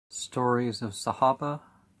Stories of Sahaba,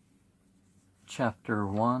 Chapter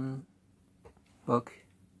 1, Book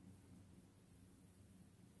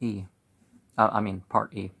E.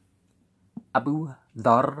 Part E. Abu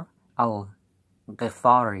Dharr al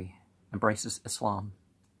Ghifari embraces Islam.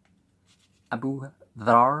 Abu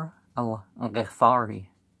Dharr al Ghifari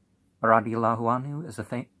radiyallahu anhu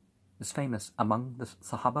is famous among the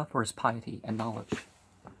Sahaba for his piety and knowledge.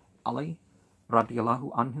 Ali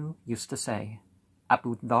radiyallahu anhu used to say,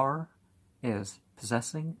 Abu Dharr is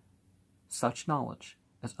possessing such knowledge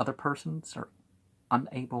as other persons are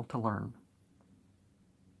unable to learn.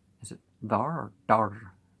 Is it Dar or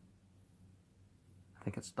Dar? I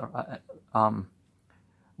think it's Dar.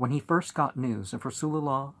 When he first got news of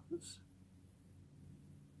Rasulullah's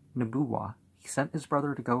Nubuwah, he sent his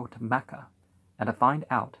brother to go to Mecca and to find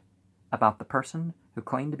out about the person who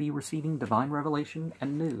claimed to be receiving divine revelation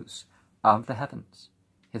and news of the heavens.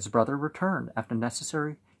 His brother returned after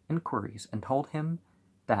necessary inquiries and told him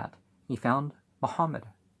that he found Muhammad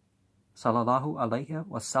sallallahu alaihi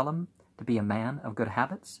wasallam to be a man of good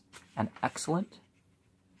habits and excellent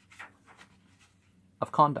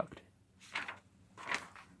of conduct,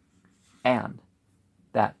 and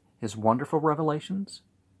that his wonderful revelations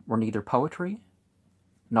were neither poetry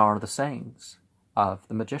nor the sayings of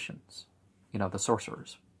the magicians, the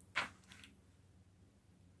sorcerers.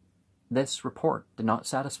 This report did not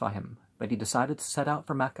satisfy him, but he decided to set out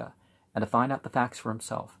for Mecca and to find out the facts for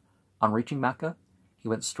himself. On reaching Mecca, he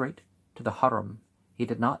went straight to the Haram. He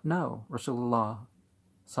did not know Rasulullah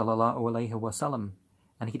sallallahu alaihi wasallam,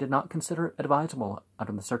 and he did not consider it advisable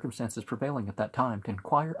under the circumstances prevailing at that time to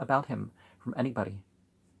inquire about him from anybody.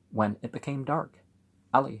 When it became dark,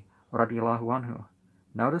 Ali radiyallahu anhu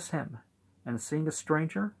noticed him, and seeing a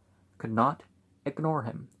stranger, could not ignore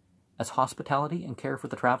him. As hospitality and care for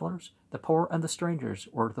the travelers, the poor and the strangers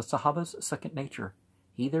were the Sahaba's second nature.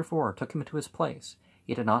 He therefore took him to his place.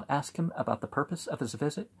 He did not ask him about the purpose of his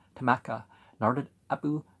visit to Mecca, nor did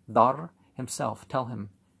Abu Dharr himself tell him.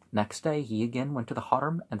 Next day he again went to the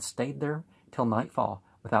Haram and stayed there till nightfall,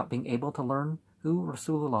 without being able to learn who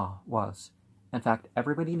Rasulullah was. In fact,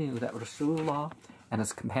 everybody knew that Rasulullah and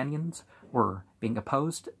his companions were being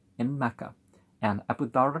opposed in Mecca, and Abu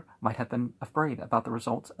Dharr might have been afraid about the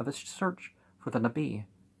results of his search for the Nabi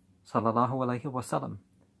sallallahu alaihi wasallam.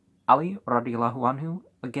 Ali radiyallahu anhu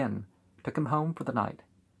again took him home for the night,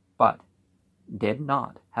 but did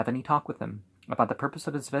not have any talk with him about the purpose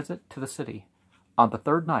of his visit to the city. On the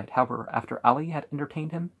third night, however, after Ali had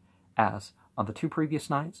entertained him, as on the two previous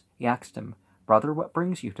nights, he asked him, "Brother, what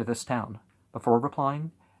brings you to this town?" Before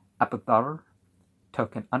replying, Abu Dharr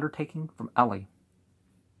took an undertaking from Ali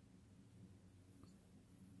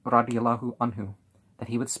radiyallahu anhu that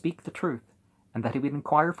he would speak the truth and that he would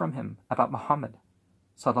inquire from him about Muhammad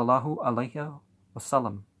sallallahu alaihi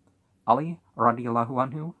wasallam. Ali radiyallahu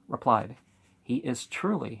anhu replied, "He is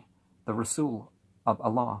truly the Rasul of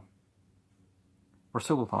Allah."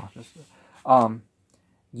 Rasulullah.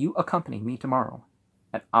 You accompany me tomorrow,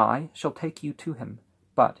 and I shall take you to him,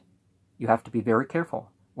 but you have to be very careful,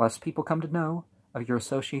 lest people come to know of your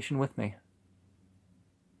association with me,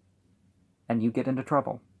 and you get into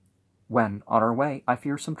trouble. When, on our way, I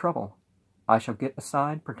fear some trouble, I shall get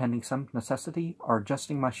aside, pretending some necessity or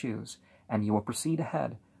adjusting my shoes, and you will proceed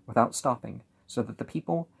ahead without stopping, so that the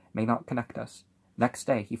people may not connect us. Next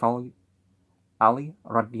day he followed Ali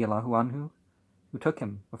radiyallahu anhu, who took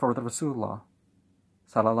him before the Rasulullah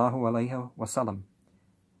sallallahu alaihi wasallam.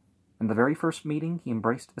 In the very first meeting he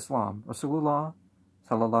embraced Islam. Rasulullah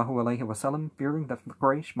sallallahu alaihi wasallam, fearing that the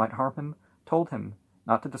Quraysh might harm him, told him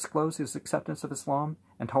not to disclose his acceptance of Islam,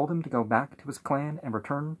 and told him to go back to his clan and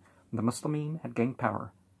return when the Muslimin had gained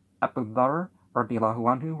power. Abu Dharr radiyallahu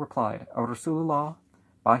anhu replied, "O Rasulullah,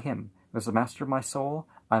 by him who is the master of my soul,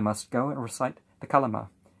 I must go and recite the kalima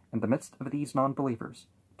in the midst of these non-believers."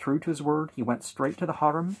 True to his word, he went straight to the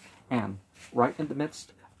Haram, and right in the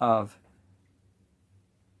midst of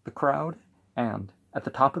the crowd, and at the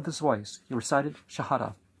top of his voice, he recited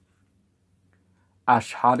Shahada.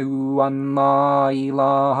 Ashhadu an la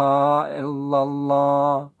ilaha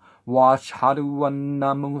illallah wa ashhadu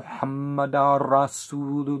anna Muhammadar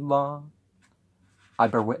Rasulullah. I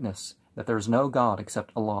bear witness that there is no God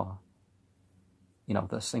except Allah.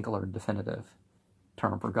 The singular definitive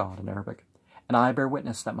term for God in Arabic. And I bear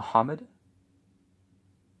witness that Muhammad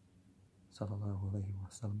sallallahu alaihi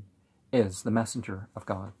wasallam is the messenger of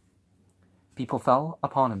God. People fell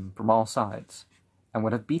upon him from all sides and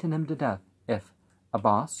would have beaten him to death if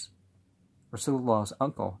Abbas, Rasulullah's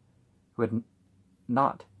uncle, who had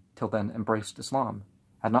not till then embraced Islam,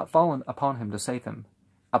 had not fallen upon him to save him.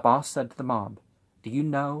 Abbas said to the mob, "Do you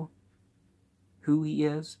know who he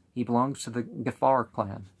is. He belongs to the Ghifar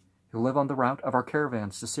clan, who live on the route of our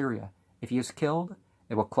caravans to Syria. If he is killed,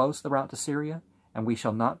 it will close the route to Syria, and we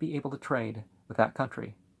shall not be able to trade with that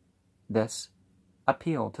country." This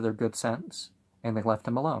appealed to their good sense, and they left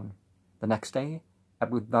him alone. The next day,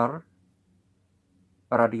 Abu Dharr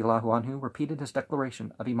radiallahu anhu repeated his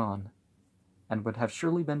declaration of Iman, and would have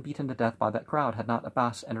surely been beaten to death by that crowd had not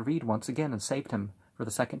Abbas intervened once again and saved him for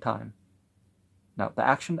the second time. Now, the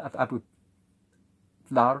action of Abu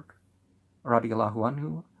Dharr radiallahu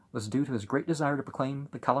anhu was due to his great desire to proclaim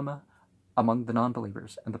the kalima among the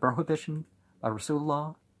non-believers, and the prohibition by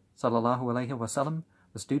Rasulullah sallallahu alaihi wasallam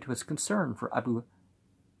was due to his concern for Abu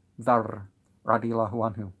Dharr radiallahu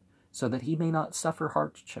anhu, so that he may not suffer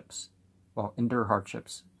hardships, endure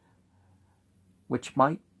hardships, which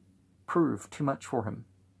might prove too much for him.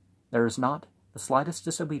 There is not the slightest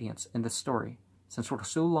disobedience in this story, since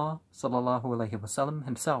Rasulullah sallallahu alaihi wasallam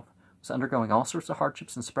himself was undergoing all sorts of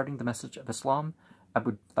hardships in spreading the message of Islam.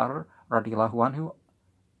 Abu Dharr radiallahu anhu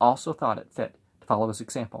also thought it fit to follow his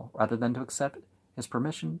example, rather than to accept his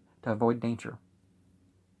permission to avoid danger.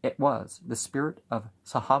 It was the spirit of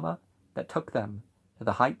Sahaba that took them to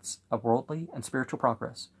the heights of worldly and spiritual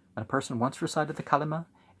progress. When a person once recited the kalima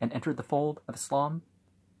and entered the fold of Islam,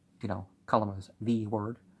 kalima is the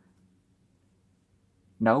word,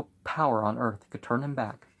 no power on earth could turn him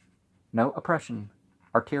back. No oppression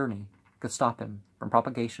or tyranny could stop him from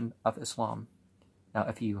propagation of Islam. Now,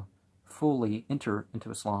 if you fully enter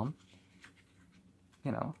into Islam,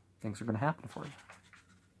 things are going to happen for you.